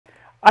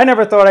I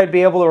never thought I'd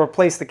be able to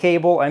replace the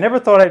cable. I never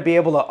thought I'd be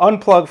able to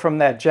unplug from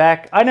that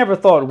jack. I never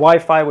thought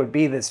Wi-Fi would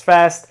be this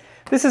fast.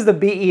 This is the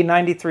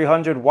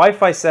BE9300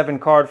 Wi-Fi 7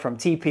 card from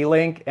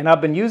TP-Link, and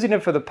I've been using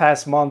it for the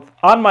past month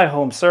on my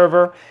home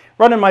server,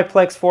 running my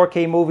Plex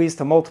 4K movies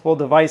to multiple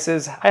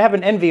devices. I have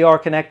an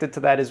NVR connected to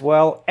that as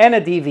well, and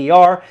a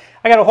DVR.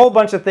 I got a whole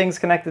bunch of things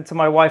connected to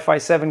my Wi-Fi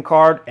 7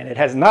 card, and it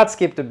has not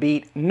skipped a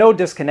beat, no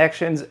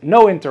disconnections,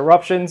 no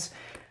interruptions.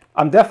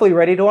 I'm definitely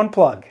ready to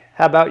unplug.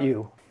 How about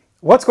you?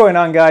 What's going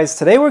on, guys?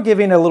 Today we're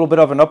giving a little bit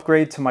of an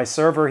upgrade to my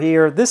server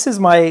here. This is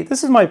my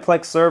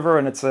Plex server,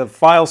 and it's a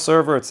file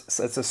server. It's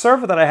a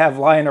server that I have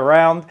lying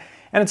around,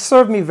 and it's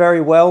served me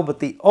very well, but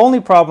the only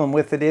problem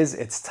with it is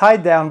it's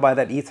tied down by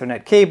that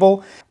Ethernet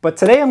cable. But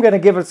today I'm going to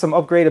give it some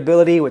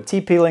upgradability with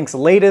TP-Link's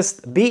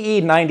latest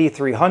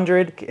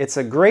BE9300. It's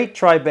a great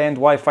tri-band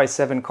Wi-Fi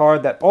 7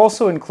 card that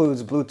also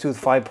includes Bluetooth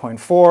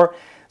 5.4.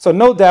 So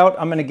no doubt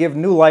I'm going to give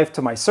new life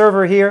to my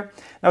server here.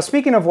 Now,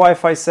 speaking of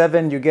Wi-Fi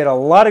 7, you get a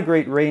lot of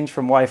great range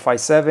from Wi-Fi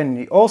 7, and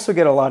you also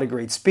get a lot of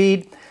great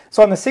speed.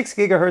 So on the 6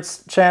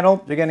 gigahertz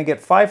channel, you're going to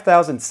get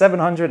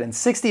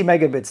 5,760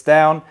 megabits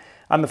down.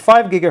 On the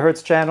 5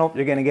 gigahertz channel,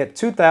 you're going to get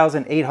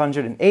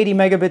 2,880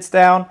 megabits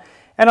down.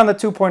 And on the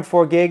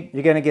 2.4 gig,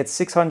 you're going to get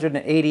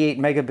 688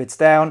 megabits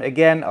down.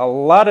 Again, a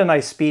lot of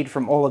nice speed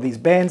from all of these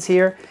bands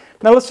here.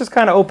 Now let's just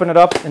kind of open it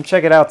up and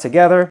check it out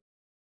together.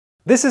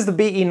 This is the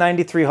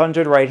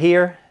BE9300 right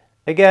here.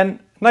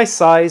 Again, nice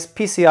size,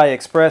 PCI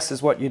Express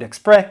is what you'd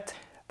expect.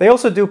 They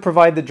also do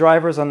provide the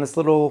drivers on this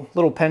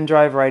little pen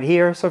drive right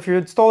here. So if you're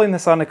installing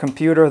this on a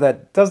computer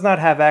that does not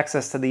have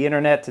access to the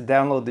internet to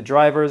download the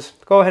drivers,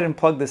 go ahead and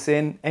plug this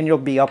in and you'll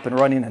be up and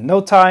running in no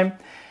time.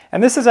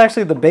 And this is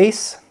actually the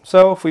base.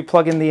 So if we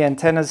plug in the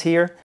antennas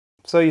here,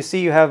 so you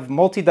see you have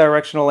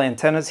multi-directional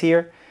antennas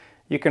here.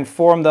 You can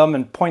form them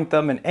and point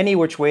them in any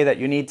which way that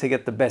you need to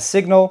get the best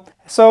signal.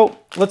 So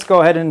let's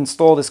go ahead and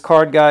install this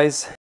card,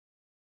 guys.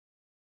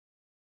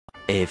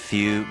 A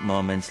few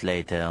moments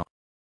later.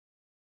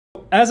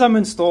 As I'm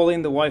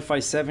installing the Wi-Fi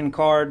 7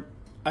 card,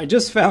 I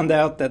just found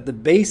out that the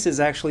base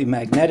is actually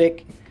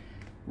magnetic.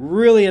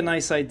 Really a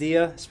nice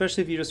idea,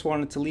 especially if you just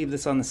wanted to leave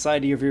this on the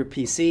side of your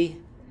PC.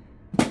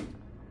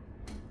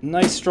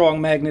 Nice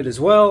strong magnet as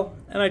well.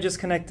 And I just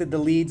connected the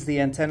leads, the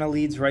antenna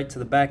leads, right to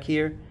the back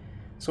here.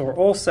 So we're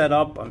all set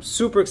up. I'm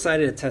super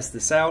excited to test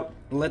this out.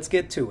 Let's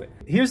get to it.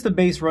 Here's the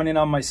base running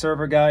on my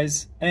server,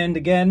 guys. And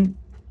again,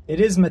 it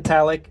is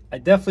metallic. I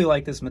definitely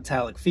like this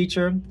metallic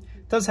feature.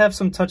 It does have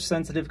some touch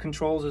sensitive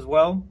controls as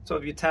well. So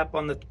if you tap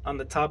on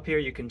the top here,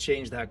 you can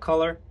change that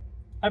color.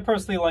 I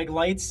personally like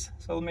lights.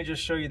 So let me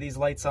just show you these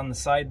lights on the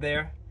side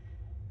there.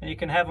 And you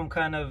can have them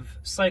kind of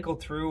cycle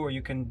through, or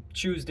you can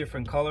choose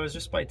different colors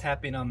just by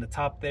tapping on the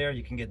top there.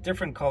 You can get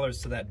different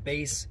colors to that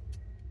base.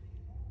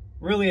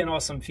 Really an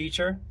awesome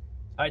feature.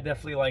 I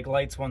definitely like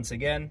lights once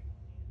again.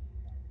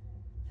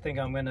 I think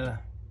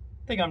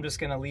I'm just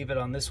gonna leave it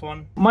on this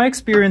one. My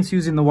experience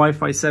using the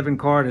Wi-Fi 7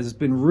 card has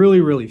been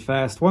really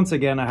fast. Once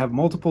again, I have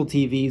multiple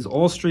TVs,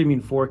 all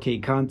streaming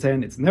 4K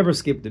content. It's never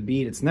skipped a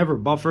beat. It's never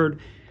buffered.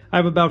 I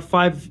have about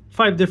five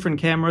different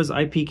cameras,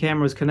 IP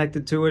cameras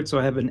connected to it. So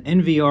I have an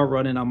NVR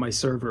running on my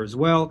server as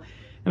well.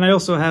 And I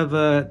also have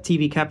a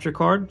TV capture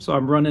card. So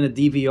I'm running a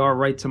DVR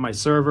right to my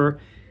server.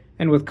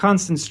 And with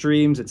constant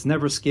streams, it's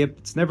never skipped,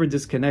 it's never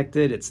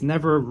disconnected, it's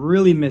never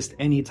really missed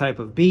any type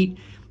of beat.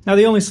 Now,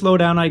 the only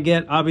slowdown I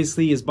get,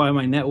 obviously, is by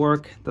my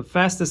network. The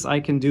fastest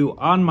I can do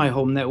on my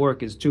home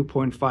network is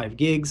 2.5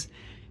 gigs.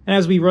 And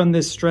as we run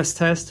this stress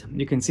test,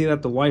 you can see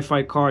that the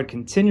Wi-Fi card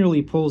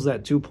continually pulls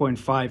that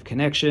 2.5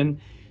 connection.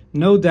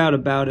 No doubt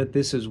about it,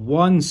 this is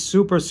one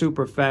super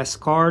fast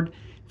card.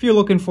 If you're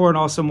looking for an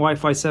awesome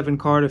Wi-Fi 7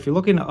 card, if you're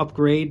looking to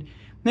upgrade,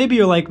 maybe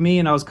you're like me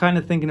and I was kind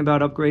of thinking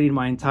about upgrading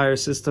my entire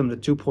system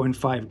to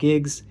 2.5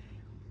 gigs.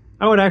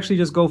 I would actually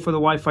just go for the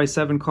Wi-Fi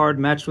 7 card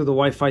matched with a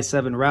Wi-Fi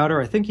 7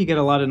 router. I think you get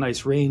a lot of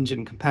nice range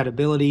and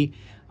compatibility.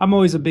 I'm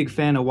always a big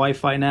fan of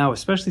Wi-Fi now,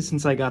 especially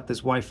since I got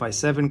this Wi-Fi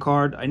 7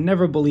 card. I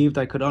never believed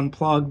I could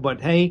unplug, but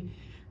hey,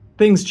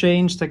 things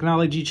change,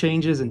 technology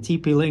changes, and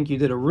TP-Link, you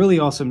did a really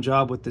awesome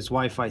job with this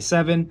Wi-Fi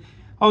 7.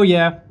 Oh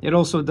yeah, it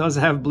also does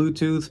have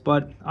Bluetooth,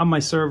 but on my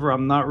server,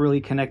 I'm not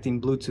really connecting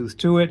Bluetooth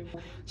to it.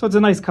 So it's a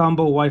nice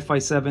combo, Wi-Fi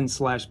 7 /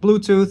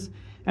 Bluetooth.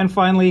 And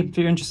finally, if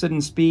you're interested in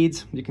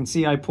speeds, you can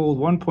see I pulled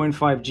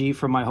 1.5G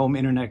from my home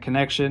internet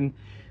connection.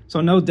 So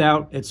no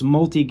doubt, it's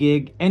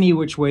multi-gig, any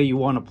which way you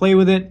want to play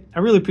with it. I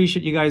really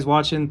appreciate you guys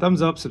watching.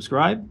 Thumbs up,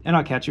 subscribe, and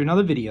I'll catch you in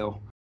another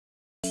video.